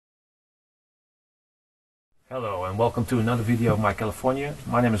Hello and welcome to another video of my California.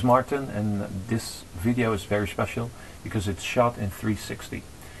 My name is Martin and this video is very special because it's shot in 360.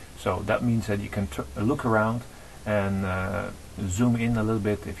 So that means that you can look around and zoom in a little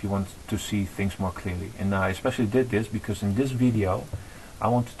bit if you want to see things more clearly. And I especially did this because in this video I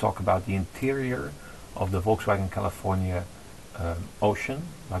want to talk about the interior of the Volkswagen California Ocean,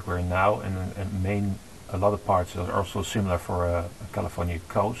 like we're in now, and a lot of parts are also similar for a California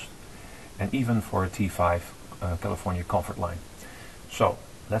Coast and even for a T5 California Comfortline. So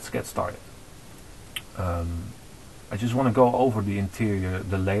let's get started. I just want to go over the interior,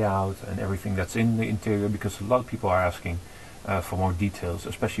 the layout and everything that's in the interior, because a lot of people are asking for more details,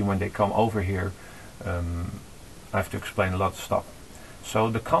 especially when they come over here. I have to explain a lot of stuff. So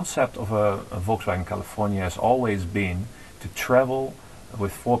the concept of a Volkswagen California has always been to travel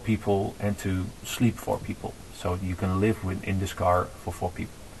with 4 people and to sleep 4 people. So you can live in this car for 4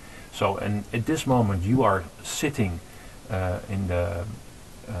 people. So, and at this moment you are sitting in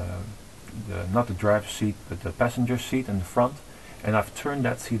not the driver's seat but the passenger seat in the front, and I've turned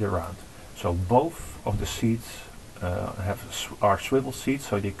that seat around. So both of the seats are swivel seats,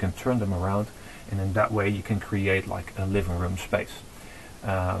 so you can turn them around, and in that way you can create like a living room space.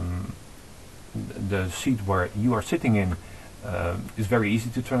 The seat where you are sitting in is very easy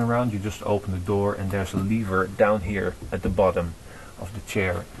to turn around. You just open the door and there's a lever down here at the bottom of the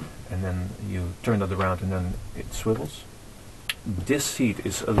chair, and then you turn that around and then it swivels. This seat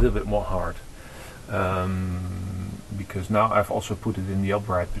is a little bit more hard because now I've also put it in the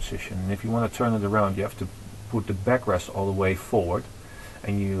upright position, and if you want to turn it around you have to put the backrest all the way forward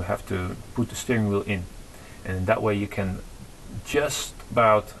and you have to put the steering wheel in, and in that way you can just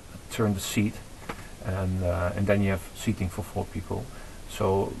about turn the seat, and then you have seating for 4 people.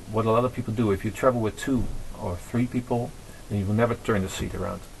 So what a lot of people do, if you travel with 2 or 3 people, then you will never turn the seat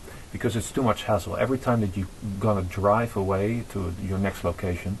around because it's too much hassle. Every time that you're gonna drive away to your next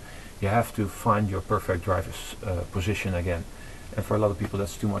location, you have to find your perfect driver's position again, and for a lot of people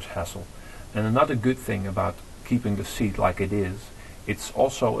that's too much hassle. And another good thing about keeping the seat like it is, it's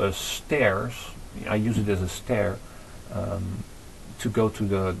also a stairs. I use it as a stair to go to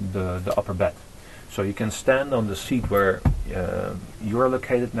the upper bed. So you can stand on the seat where you are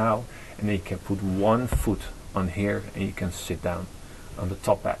located now, and then you can put 1 foot on here and you can sit down on the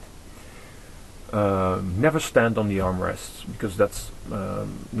top bed. Never stand on the armrests because that's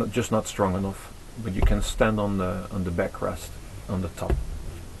not strong enough, but you can stand on the backrest on the top,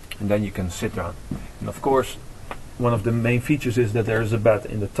 and then you can sit down. And of course one of the main features is that there is a bed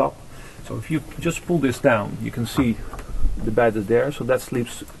in the top. So if you just pull this down, you can see the bed is there. So that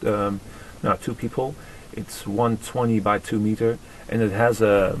sleeps now 2 people. It's 120 by 2 meter, and it has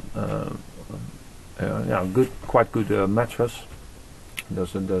a quite good mattress.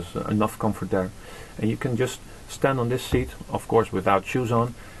 There's enough comfort there, and you can just stand on this seat, of course without shoes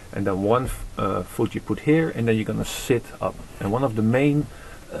on, and then 1 foot you put here, and then you're gonna sit up. And one of the main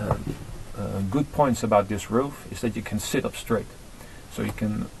good points about this roof is that you can sit up straight. So you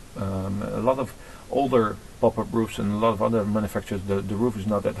can a lot of older pop-up roofs and a lot of other manufacturers, the roof is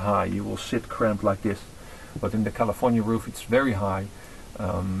not that high. You will sit cramped like this, but in the California roof it's very high.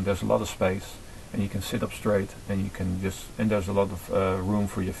 There's a lot of space, and you can sit up straight, and you can and there's a lot of room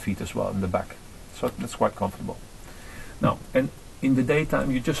for your feet as well in the back, so that's quite comfortable. Now, and in the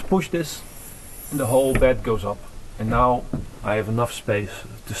daytime you just push this and the whole bed goes up, and now I have enough space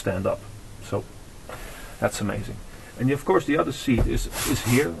to stand up, so that's amazing. And of course the other seat is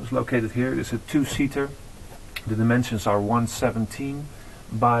located here. It's a 2-seater. The dimensions are 117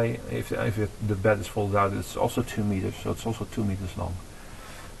 by, if the bed is folded out, it's also 2 meters, so it's also 2 meters long.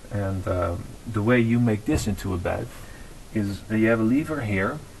 And the way you make this into a bed is that you have a lever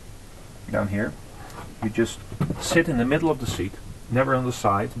here, down here. You just sit in the middle of the seat, never on the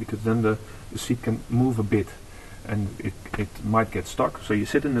side, because then the seat can move a bit and it might get stuck. So you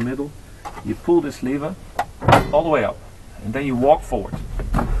sit in the middle, you pull this lever all the way up, and then you walk forward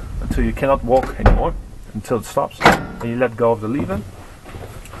until you cannot walk anymore, until it stops, and you let go of the lever.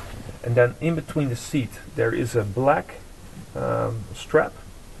 And then in between the seat there is a black strap.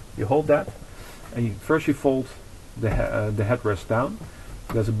 You hold that, and first you fold the headrest down.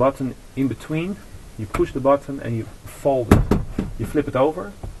 There's a button in between. You push the button and you fold it. You flip it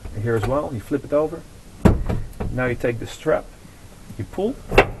over, and here as well. You flip it over. Now you take the strap, you pull,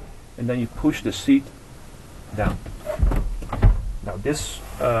 and then you push the seat down. Now this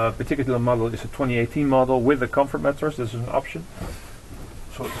particular model is a 2018 model with a comfort mattress. This is an option.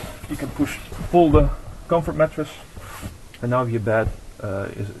 So you can pull the comfort mattress, and now your bed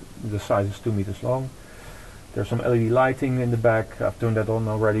the size is 2 meters long. There's some LED lighting in the back. I've turned that on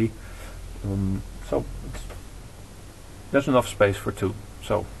already. So it's there's enough space for two.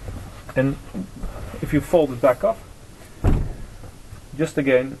 So, and if you fold it back up, just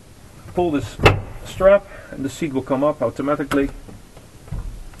again pull this strap and the seat will come up automatically,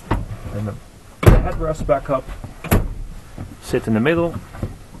 and the headrest back up, sit in the middle,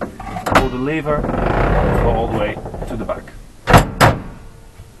 pull the lever, go all the way to the back.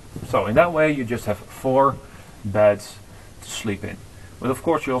 So in that way you just have 4 beds to sleep in. But of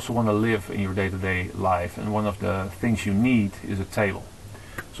course you also want to live in your day-to-day life, and one of the things you need is a table.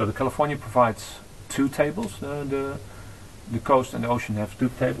 So the California provides 2 tables. The coast and the ocean have 2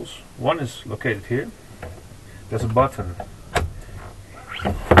 tables. One is located here. There's a button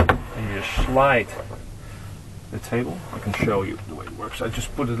and you just slide the table. I can show you the way it works. I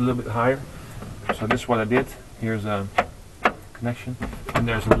just put it a little bit higher. So this is what I did. Here's a connection, and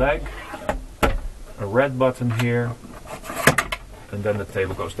there's a leg, a red button here, and then the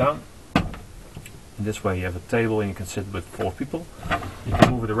table goes down. And this way you have a table and you can sit with 4 people. You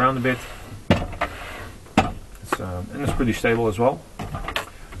can move it around a bit. And it's pretty stable as well.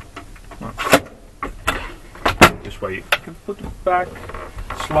 This way you can put it back,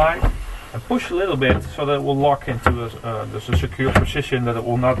 slide, and push a little bit so that it will lock into there's a secure position that it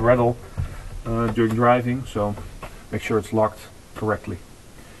will not rattle during driving. So make sure it's locked correctly.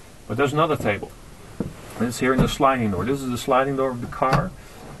 But there's another table. And it's here in the sliding door. This is the sliding door of the car,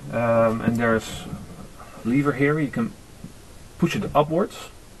 and there's a lever here. You can push it upwards,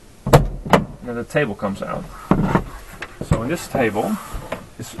 and then the table comes out. So in this table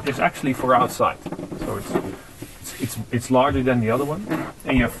is actually for outside. So it's larger than the other one,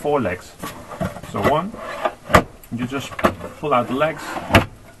 and you have 4 legs. So one, you just pull out the legs,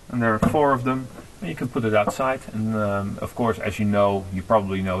 and there are 4 of them, and you can put it outside. And of course, as you know, you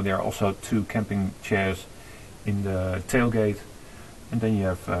probably know, there are also 2 camping chairs in the tailgate, and then you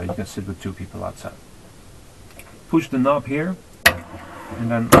have you can sit with 2 people outside. Push the knob here, and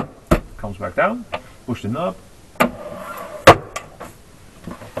then it comes back down. Push the knob,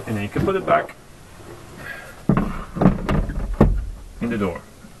 and then you can put it back in the door.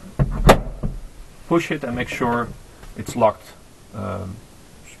 Push it and make sure it's locked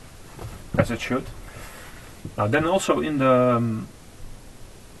as it should. Then also in the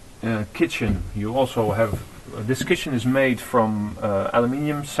kitchen, you also have this kitchen is made from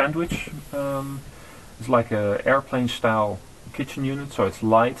aluminium sandwich. It's like an airplane style kitchen unit, so it's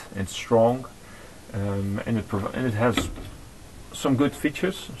light and strong, and it has some good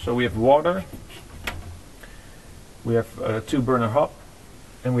features. So we have water, we have a 2-burner hob,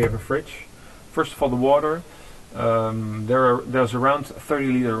 and we have a fridge. First of all, the water. There's around 30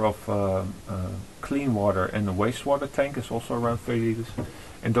 liters of clean water, and the wastewater tank is also around 30 liters.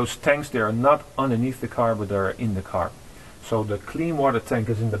 And those tanks, they are not underneath the car, but they are in the car. So the clean water tank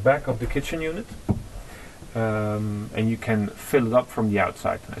is in the back of the kitchen unit, and you can fill it up from the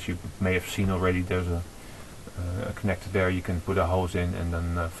outside. As you may have seen already, there's a connector there. You can put a hose in and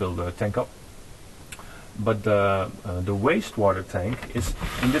then fill the tank up. But the wastewater tank is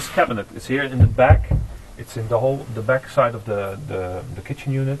in this cabinet. It's here in the back. It's in the back side of the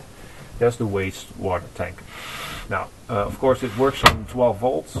kitchen unit. There's the wastewater tank. Now, of course, it works on 12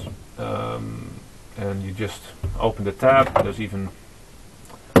 volts, and you just open the tab. There's even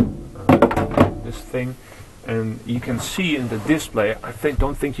this thing, and you can see in the display.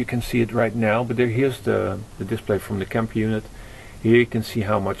 Don't think you can see it right now, but here's the display from the camper unit. Here you can see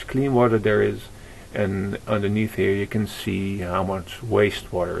how much clean water there is, and underneath here you can see how much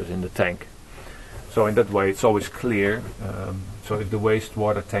wastewater is in the tank. So in that way it's always clear. So if the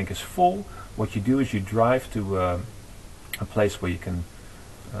wastewater tank is full, what you do is you drive to a place where you can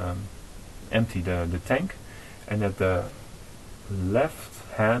empty the tank, and at the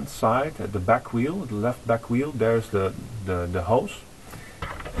left hand side, at the back wheel, the left back wheel, there's the hose,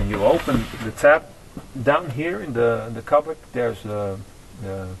 and you open the tap. Down here in the cupboard there's the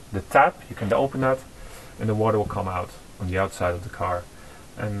tap. You can open that and the water will come out on the outside of the car,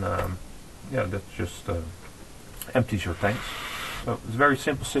 and yeah, that just empties your tanks. So it's a very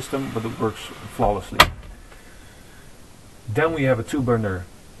simple system, but it works flawlessly. Then we have a 2-burner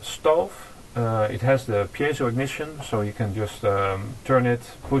stove. It has the piezo ignition, so you can just turn it,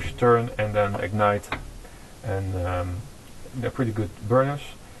 push, turn, and then ignite, and they're pretty good burners.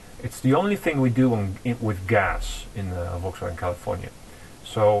 It's the only thing we do with gas in Volkswagen California.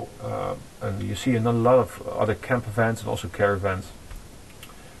 So and you see in a lot of other camper vans and also caravans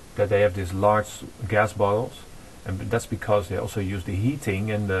that they have these large gas bottles, and that's because they also use the heating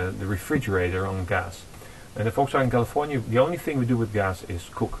and the refrigerator on gas. And in Volkswagen California, the only thing we do with gas is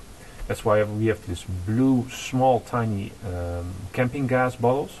cook. That's why we have this blue, small, tiny camping gas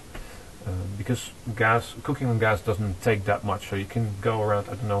bottles. because cooking on gas doesn't take that much, so you can go around,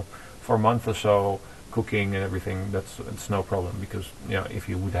 I don't know, for a month or so cooking and everything. It's no problem, because if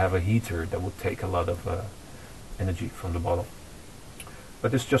you would have a heater, that would take a lot of energy from the bottle.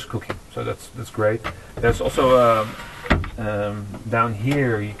 But it's just cooking, so that's great. There's also down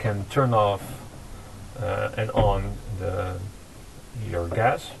here you can turn off and on your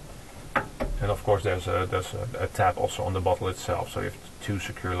gas, and of course there's a tab also on the bottle itself. So you have 2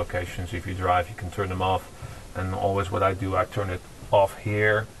 secure locations. If you drive, you can turn them off, and always what I do, I turn it off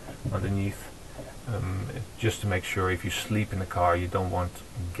here underneath, just to make sure if you sleep in the car, you don't want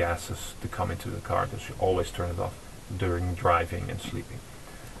gases to come into the car, because you always turn it off during driving and sleeping.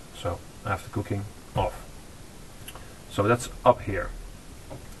 So after cooking, off. So that's up here.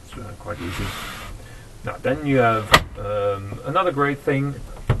 It's quite easy. Now then you have another great thing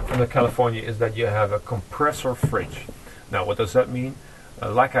from the California is that you have a compressor fridge. Now what does that mean?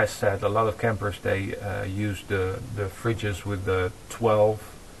 Like I said, a lot of campers, they use the fridges with the 12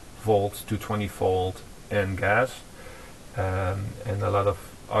 volts to 20 volt and gas, and a lot of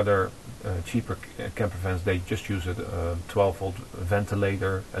other cheaper camper vans, they just use a 12 volt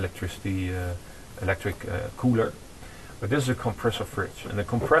ventilator, electric cooler. But this is a compressor fridge, and the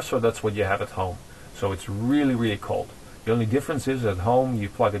compressor, that's what you have at home. So it's really, really cold. The only difference is at home you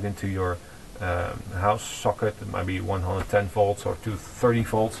plug it into your house socket. It might be 110 volts or 230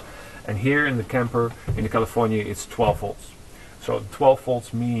 volts, and here in the camper, in the California, it's 12 volts. So 12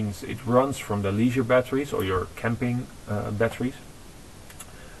 volts means it runs from the leisure batteries or your camping batteries.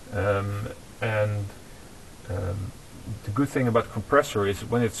 The good thing about the compressor is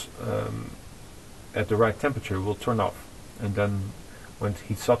when it's at the right temperature, it will turn off, and then when it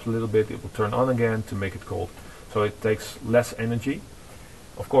heats up a little bit, it will turn on again to make it cold. So it takes less energy.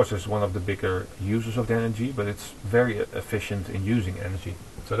 Of course, it's one of the bigger users of the energy, but it's very efficient in using energy.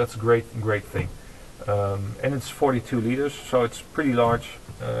 So that's a great thing. And it's 42 liters, so it's pretty large.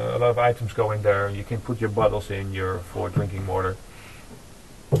 A lot of items go in there. You can put your bottles in for drinking water.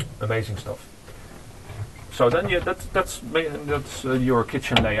 Amazing stuff. So then that's your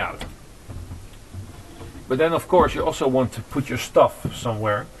kitchen layout. But then of course you also want to put your stuff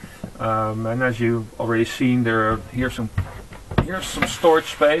somewhere. And as you've already seen, here's some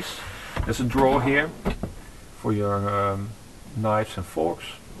storage space. There's a drawer here for your knives and forks.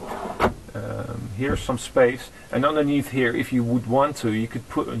 Here's some space, and underneath here, if you would want to, you could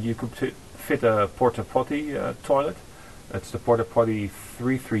fit a porta potty toilet. That's the porta potty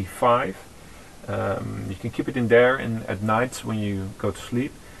 335. You can keep it in there, and at night when you go to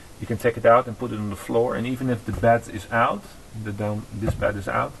sleep, you can take it out and put it on the floor. And even if the bed is out, this bed is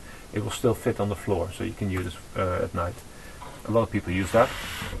out, it will still fit on the floor, so you can use it at night. A lot of people use that.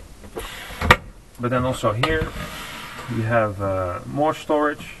 But then also here we have more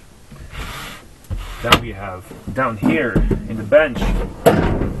storage. Then we have down here in the bench,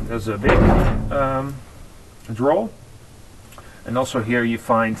 there's a big drawer, and also here you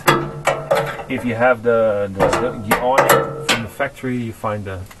find, if you have the awning from the factory, you find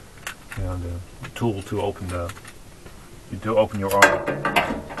the tool to open your awning.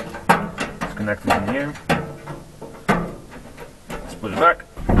 It's connected in here. Let's put it back.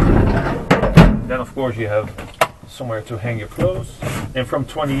 Then of course you have somewhere to hang your clothes, and from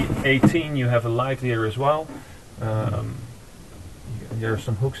 2018 you have a light here as well. There are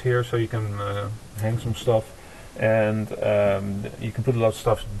some hooks here, so you can hang some stuff, and you can put a lot of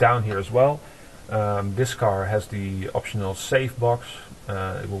stuff down here as well. This car has the optional safe box.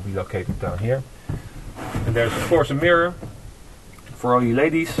 It will be located down here, and there's of course a mirror for all you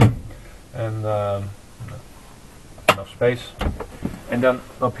ladies, and enough space. And then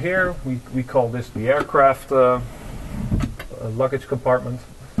up here we call this the aircraft luggage compartment.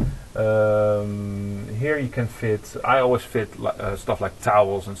 Here you can fit, I always fit stuff like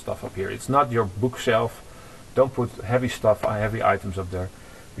towels and stuff up here. It's not your bookshelf. Don't put heavy stuff, heavy items up there,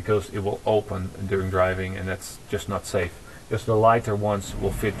 because it will open during driving, and that's just not safe. Just the lighter ones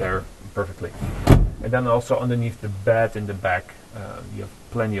will fit there perfectly. And then also underneath the bed in the back, you have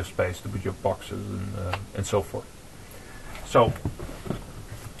plenty of space to put your boxes and so forth. So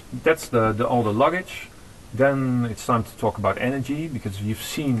that's all the luggage. Then it's time to talk about energy, because you've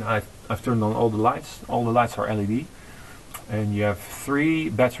seen I've turned on all the lights. All the lights are LED, and you have 3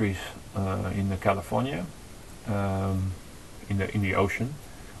 batteries in the California, in the ocean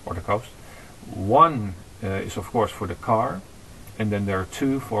or the coast. One is of course for the car, and then there are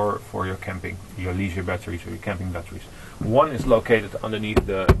 2 for your camping, your leisure batteries or your camping batteries. One is located underneath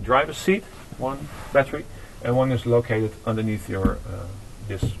the driver's seat, one battery, and one is located underneath your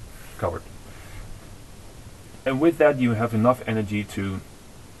this cupboard. And with that you have enough energy to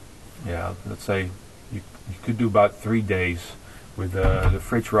yeah, let's say you could do about 3 days with the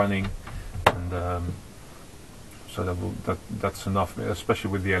fridge running, and so that's enough,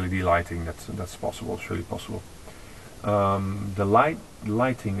 especially with the LED lighting. That's possible. It's really possible. The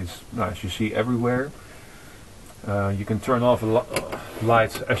lighting is, as you see, everywhere. You can turn off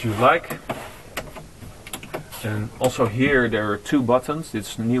lights as you like, and also here there are 2 buttons.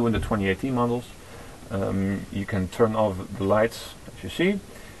 It's new in the 2018 models. You can turn off the lights, as you see,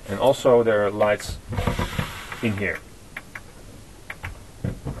 and also there are lights in here,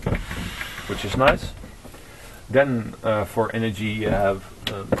 which is nice. Then for energy you have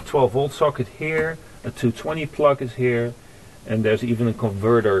a 12 volt socket here, a 220 plug is here, and there's even a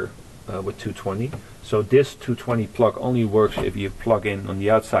converter with 220. So this 220 plug only works if you plug in on the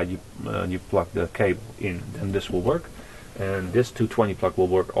outside, you plug the cable in, then this will work. And this 220 plug will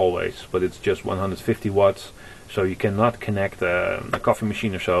work always, but it's just 150 watts, so you cannot connect a coffee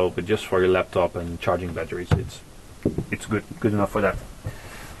machine or so, but just for your laptop and charging batteries, it's good enough for that.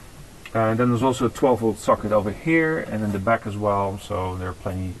 And then there's also a 12 volt socket over here and in the back as well, so there are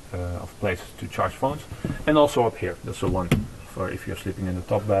plenty of places to charge phones. And also up here, that's the one for if you're sleeping in the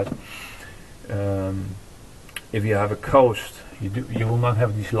top bed. If you have a coast, you will not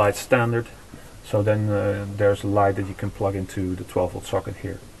have these lights standard, so then there's a light that you can plug into the 12 volt socket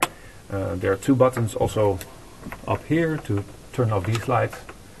here. There are 2 buttons also up here to turn off these lights,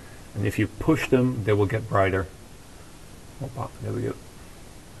 and if you push them they will get brighter. Opa, there we go.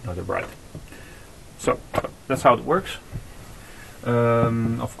 Now they're bright. So that's how it works.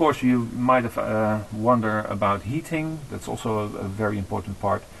 Of course you might have wonder about heating. That's also a very important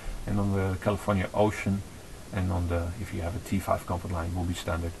part, and on the California Ocean and on the, if you have a T5 Comfortline, will be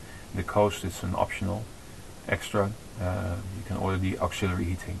standard. The coast is an optional extra. You can order the auxiliary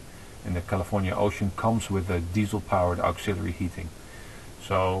heating, and the California Ocean comes with a diesel powered auxiliary heating.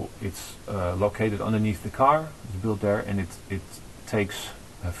 So it's located underneath the car, it's built there, and it takes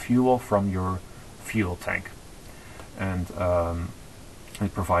fuel from your fuel tank, and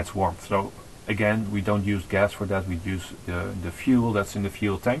it provides warmth. So again, we don't use gas for that, we use the fuel that's in the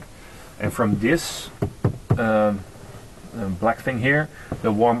fuel tank, and from this black thing here,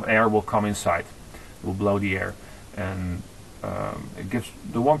 the warm air will come inside, it will blow the air, and it gives,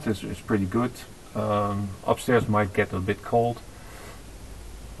 the warmth is pretty good. Upstairs might get a bit cold,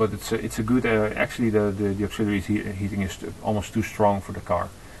 but it's a good, actually the auxiliary heating is almost too strong for the car.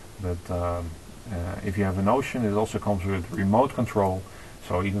 But if you have an Ocean, it also comes with remote control,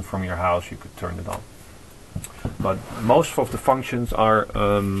 so even from your house you could turn it on. But most of the functions are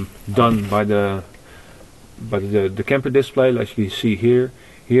done by the camper display, like you see here.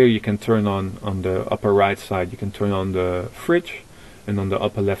 Here you can turn on the upper right side, you can turn on the fridge, and on the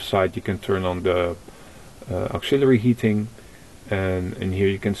upper left side you can turn on the auxiliary heating, and here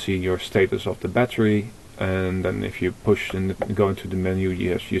you can see your status of the battery. And then if you push and go into the menu,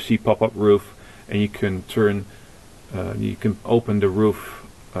 yes, you see pop-up roof, and you can turn, you can open the roof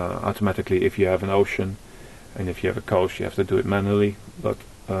automatically if you have an Ocean, and if you have a coast you have to do it manually. But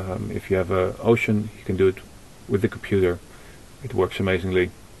if you have an Ocean, you can do it with the computer. It works amazingly.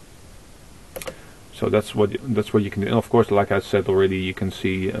 So that's what you can do. And of course, like I said already, you can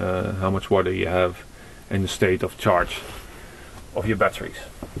see how much water you have and the state of charge of your batteries.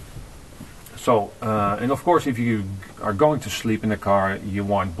 So, and of course, if you are going to sleep in the car, you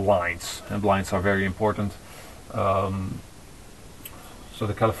want blinds, and blinds are very important. So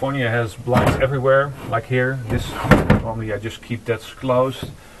the California has blinds everywhere, like here. This, normally I just keep that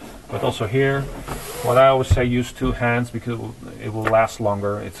closed, but also here. What I always say, use 2 hands because it will last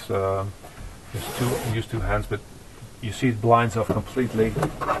longer. It's use 2 hands, but you see it blinds off completely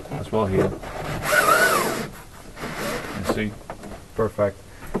as well here. You see, perfect.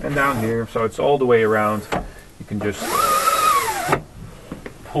 And down here, so it's all the way around. You can just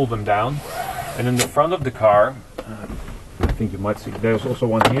pull them down, and in the front of the car, I think you might see there's also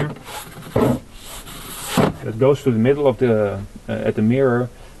one here that goes to the middle of the at the mirror,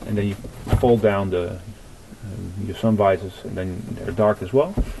 and then you fold down your sun visors, and then they're dark as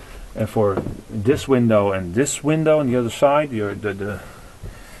well. And for this window and this window on the other side, the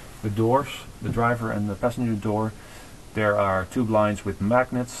doors, the driver and the passenger door, there are 2 blinds with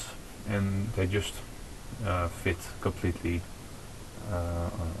magnets, and they just fit completely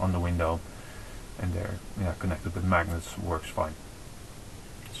on the window, and they're connected with magnets, works fine.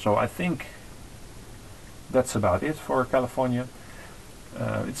 So I think that's about it for California.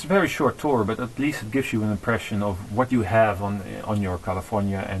 It's a very short tour, but at least it gives you an impression of what you have on your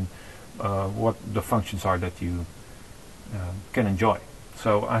California, and what the functions are that you can enjoy.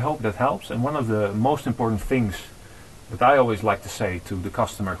 So I hope that helps. And one of the most important things But I always like to say to the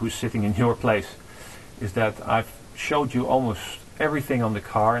customer who's sitting in your place is that I've showed you almost everything on the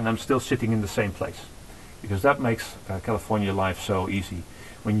car and I'm still sitting in the same place, because that makes California life so easy.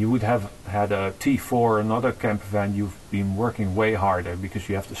 When you would have had a T4 or another camper van, you've been working way harder because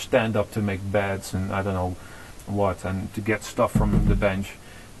you have to stand up to make beds and I don't know what, and to get stuff from the bench.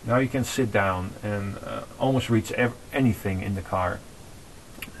 Now you can sit down and almost reach anything in the car.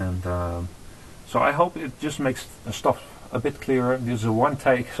 And so I hope it just makes stuff a bit clearer. This is a one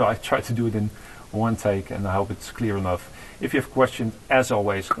take, so I try to do it in one take, and I hope it's clear enough. If you have questions, as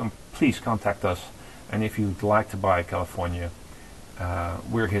always, please contact us. And if you'd like to buy California,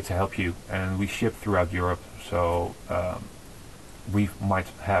 we're here to help you, and we ship throughout Europe, so we might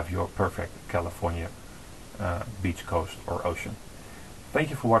have your perfect California beach, coast or ocean. Thank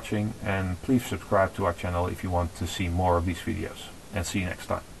you for watching, and please subscribe to our channel if you want to see more of these videos, and see you next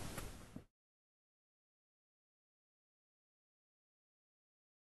time.